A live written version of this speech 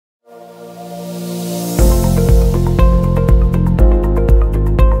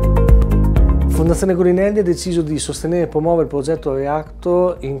Fondazione Gorinelli ha deciso di sostenere e promuovere il progetto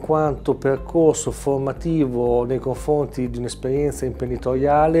ReActor in quanto percorso formativo nei confronti di un'esperienza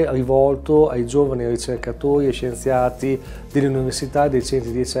imprenditoriale rivolto ai giovani ricercatori e scienziati delle università e dei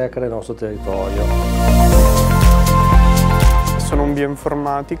centri di ricerca del nostro territorio. Sono un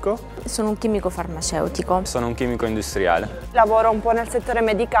bioinformatico. Sono un chimico farmaceutico. Sono un chimico industriale. Lavoro un po' nel settore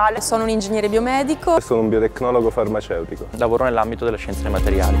medicale. Sono un ingegnere biomedico. Sono un biotecnologo farmaceutico. Lavoro nell'ambito delle scienze dei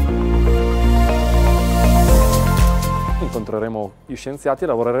materiali. Incontreremo gli scienziati e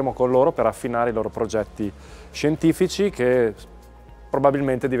lavoreremo con loro per affinare i loro progetti scientifici che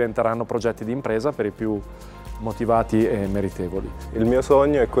probabilmente diventeranno progetti di impresa per i più motivati e meritevoli. Il mio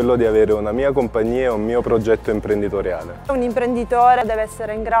sogno è quello di avere una mia compagnia e un mio progetto imprenditoriale. Un imprenditore deve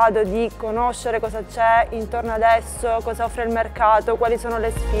essere in grado di conoscere cosa c'è intorno ad esso, cosa offre il mercato, quali sono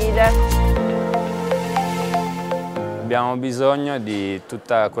le sfide. Abbiamo bisogno di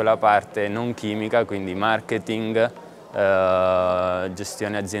tutta quella parte non chimica, quindi marketing,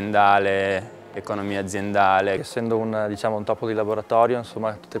 gestione aziendale, economia aziendale. Essendo un topo di laboratorio,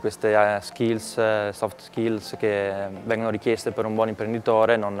 insomma, tutte queste skills, soft skills che vengono richieste per un buon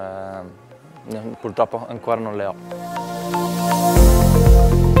imprenditore purtroppo ancora non le ho.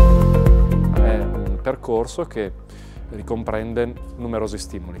 È un percorso che ricomprende numerosi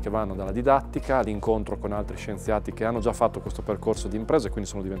stimoli che vanno dalla didattica all'incontro con altri scienziati che hanno già fatto questo percorso di impresa e quindi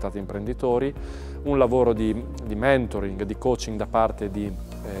sono diventati imprenditori, un lavoro di mentoring, di coaching da parte di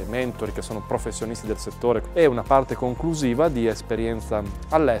mentori che sono professionisti del settore e una parte conclusiva di esperienza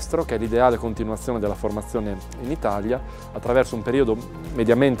all'estero che è l'ideale continuazione della formazione in Italia attraverso un periodo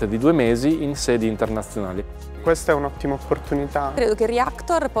mediamente di 2 mesi in sedi internazionali. Questa è un'ottima opportunità. Credo che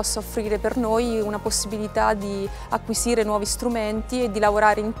ReActor possa offrire per noi una possibilità di acquisire nuovi strumenti e di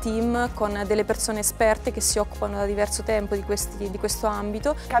lavorare in team con delle persone esperte che si occupano da diverso tempo di questo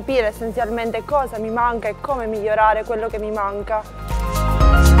ambito. Capire essenzialmente cosa mi manca e come migliorare quello che mi manca.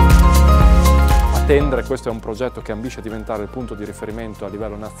 Attendere, questo è un progetto che ambisce a diventare il punto di riferimento a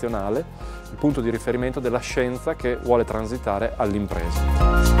livello nazionale, il punto di riferimento della scienza che vuole transitare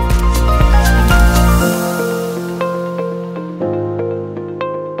all'impresa.